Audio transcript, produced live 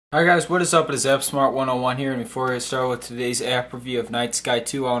Alright guys, what is up? It is AppSmart 101 here, and before I start with today's app review of Night Sky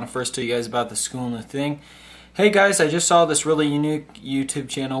 2, I want to first tell you guys about the school and the thing. Hey guys, I just saw this really unique YouTube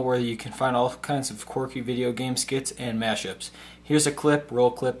channel where you can find all kinds of quirky video game skits and mashups. Here's a clip,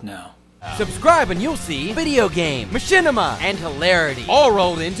 roll clip now. Subscribe and you'll see video game, machinima, and hilarity all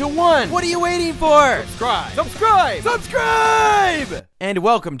rolled into one. What are you waiting for? Subscribe! Subscribe! Subscribe! And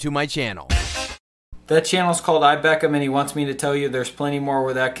welcome to my channel. That channel is called iBeckham, and he wants me to tell you there's plenty more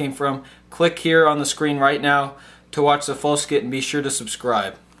where that came from. Click here on the screen right now to watch the full skit and be sure to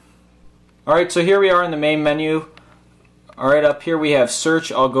subscribe. Alright, so here we are in the main menu. Alright, up here we have search.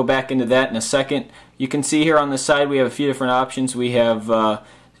 I'll go back into that in a second. You can see here on the side we have a few different options. We have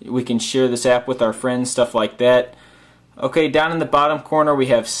we can share this app with our friends, stuff like that. Okay, down in the bottom corner we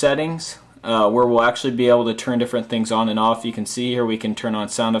have settings, where we'll actually be able to turn different things on and off. You can see here we can turn on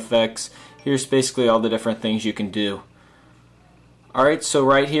sound effects. Here's basically all the different things you can do. Alright, so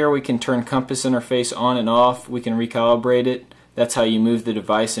right here we can turn compass interface on and off. We can recalibrate it. That's how you move the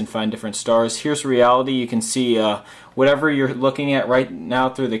device and find different stars. Here's reality. You can see whatever you're looking at right now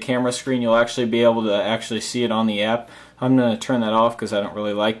through the camera screen, you'll actually be able to actually see it on the app. I'm going to turn that off because I don't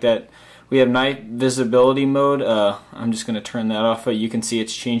really like that. We have night visibility mode. I'm just going to turn that off, but you can see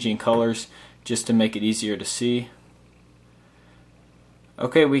it's changing colors just to make it easier to see.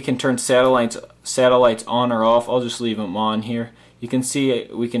 Okay, we can turn satellites on or off. I'll just leave them on here. You can see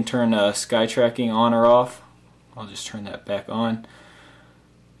we can turn sky tracking on or off. I'll just turn that back on.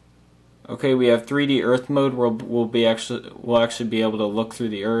 Okay, we have 3D Earth mode where we'll actually be able to look through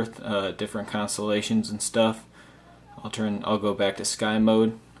the Earth, different constellations and stuff. I'll go back to sky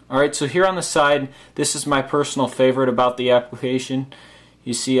mode. Alright, so here on the side, this is my personal favorite about the application.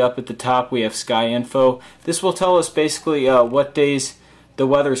 You see up at the top we have sky info. This will tell us basically what days the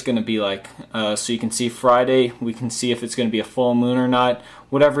weather's going to be like. So you can see Friday, we can see if it's going to be a full moon or not.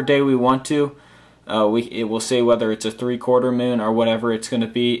 Whatever day we want to, it will say whether it's a 3/4 moon or whatever it's going to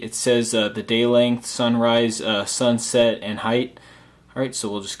be. It says the day length, sunrise, sunset, and height. Alright,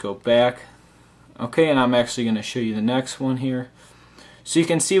 so we'll just go back. Okay, and I'm actually going to show you the next one here. So you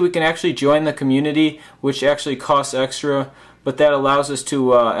can see we can actually join the community, which actually costs extra, but that allows us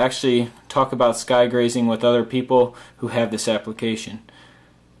to actually talk about sky grazing with other people who have this application.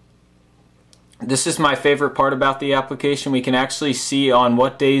 This is my favorite part about the application. We can actually see on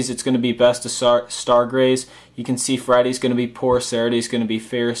what days it's going to be best to star graze. You can see Friday's going to be poor, Saturday's going to be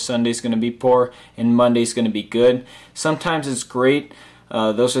fair, Sunday's going to be poor, and Monday's going to be good. Sometimes it's great.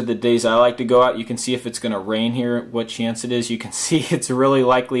 Those are the days I like to go out. You can see if it's going to rain here, what chance it is. You can see it's really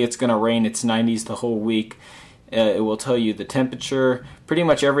likely it's going to rain. It's 90s the whole week. It will tell you the temperature, pretty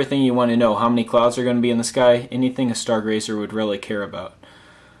much everything you want to know. How many clouds are going to be in the sky, anything a stargazer would really care about.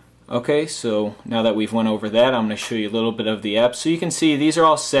 Okay, so now that we've went over that, I'm going to show you a little bit of the app. So you can see these are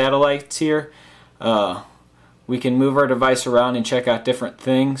all satellites here. We can move our device around and check out different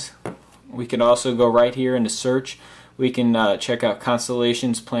things. We can also go right here into search. We can check out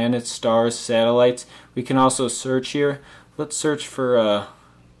constellations, planets, stars, satellites. We can also search here. Let's search for,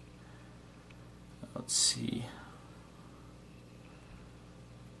 let's see.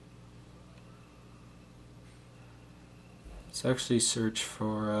 Let's actually search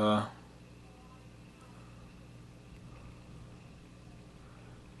for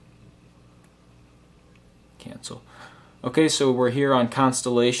cancel. Okay, so we're here on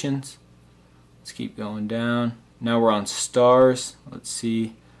constellations. Let's keep going down. Now we're on stars. Let's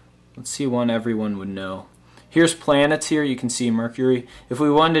see one everyone would know. Here's planets here. You can see Mercury. If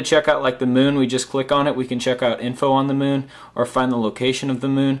we wanted to check out like the moon, we just click on it. We can check out info on the moon or find the location of the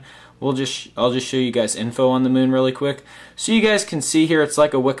moon. I'll just show you guys info on the moon really quick. So you guys can see here it's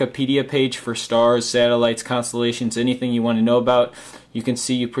like a Wikipedia page for stars, satellites, constellations, anything you want to know about. You can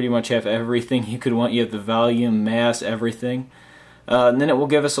see you pretty much have everything you could want. You have the volume, mass, everything. And then it will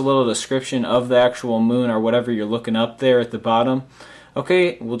give us a little description of the actual moon or whatever you're looking up there at the bottom.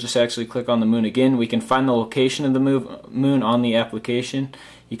 Okay, we'll just actually click on the moon again. We can find the location of the moon on the application.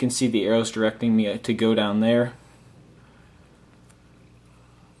 You can see the arrows directing me to go down there.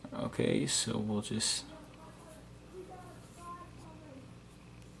 Okay, so we'll just...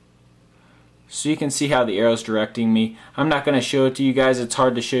 So you can see how the arrow's directing me. I'm not going to show it to you guys. It's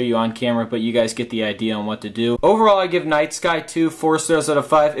hard to show you on camera, but you guys get the idea on what to do. Overall, I give Night Sky 2 4 stars out of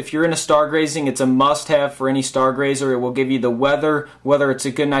 5. If you're into stargazing, it's a must-have for any stargazer. It will give you the weather, whether it's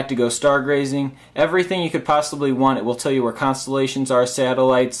a good night to go stargazing, everything you could possibly want. It will tell you where constellations are,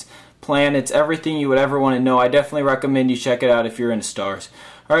 satellites, planets, everything you would ever want to know. I definitely recommend you check it out if you're into stars.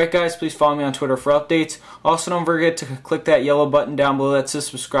 Alright guys, please follow me on Twitter for updates. Also, don't forget to click that yellow button down below that says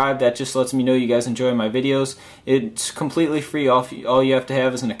subscribe. That just lets me know you guys enjoy my videos. It's completely free. All you have to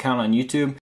have is an account on YouTube.